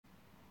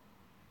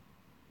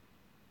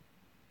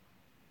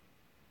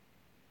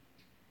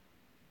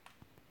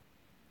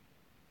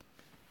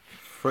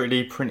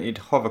3D printed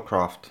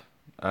hovercraft,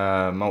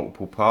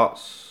 multiple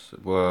parts.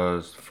 It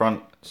was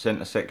front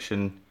center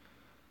section,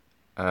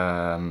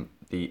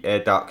 the air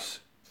ducts,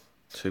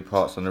 2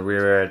 parts on the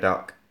rear air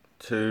duct,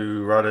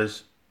 2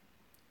 rudders,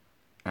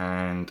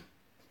 and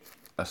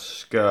a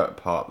skirt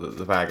part that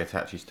the bag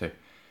attaches to.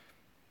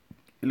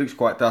 It looks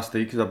quite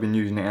dusty because I've been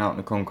using it out in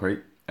the concrete.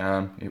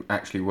 It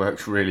actually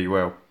works really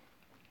well.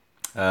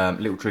 A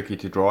little tricky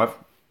to drive,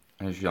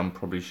 as I'm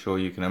probably sure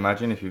you can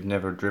imagine if you've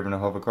never driven a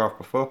hovercraft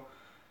before.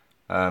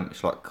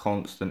 It's like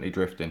constantly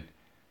drifting.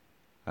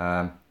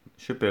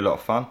 Should be a lot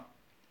of fun.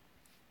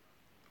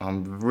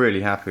 I'm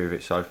really happy with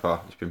it so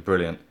far. It's been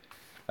brilliant.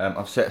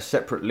 I've set a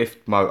separate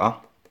lift motor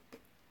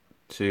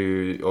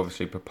to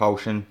obviously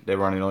propulsion. They're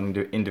running on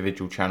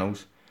individual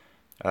channels.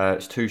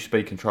 It's 2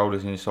 speed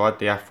controllers inside,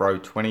 the Afro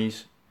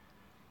 20s,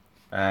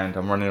 and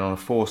I'm running on a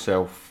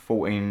 4-cell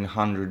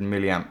 1400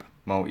 milliamp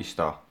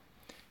multi-star.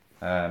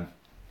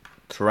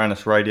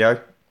 Tyrannus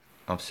radio.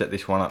 I've set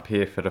this one up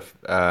here for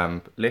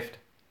the lift.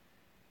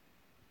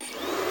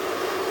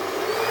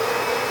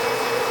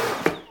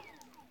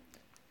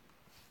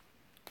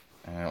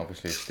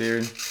 Obviously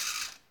steering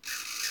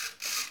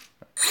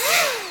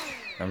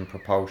and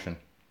propulsion.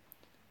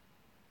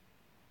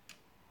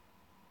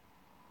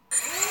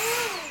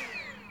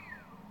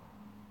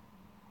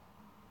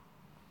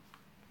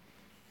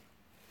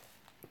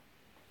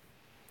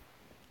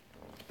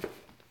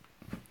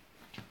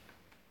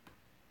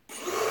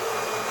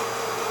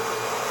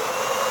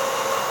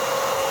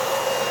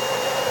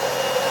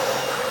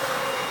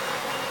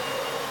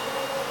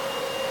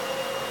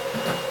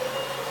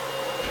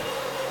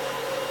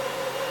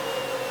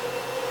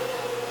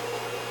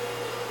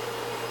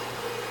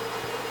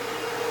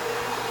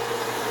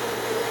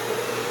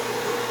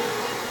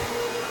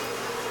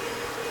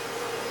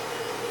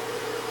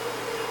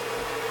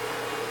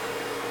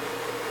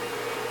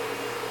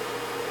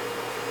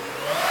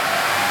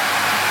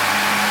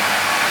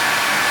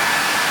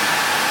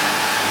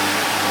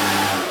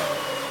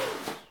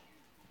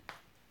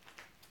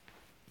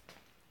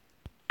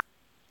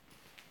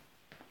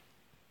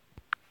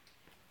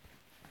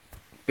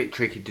 Bit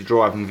tricky to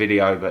drive in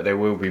video, but there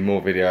will be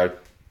more video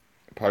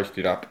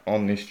posted up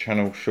on this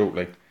channel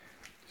shortly.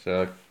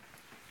 So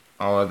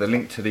the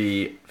link to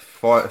the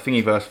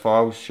Thingiverse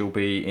files shall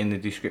be in the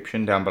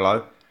description down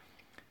below.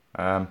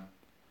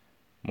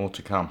 More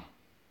to come.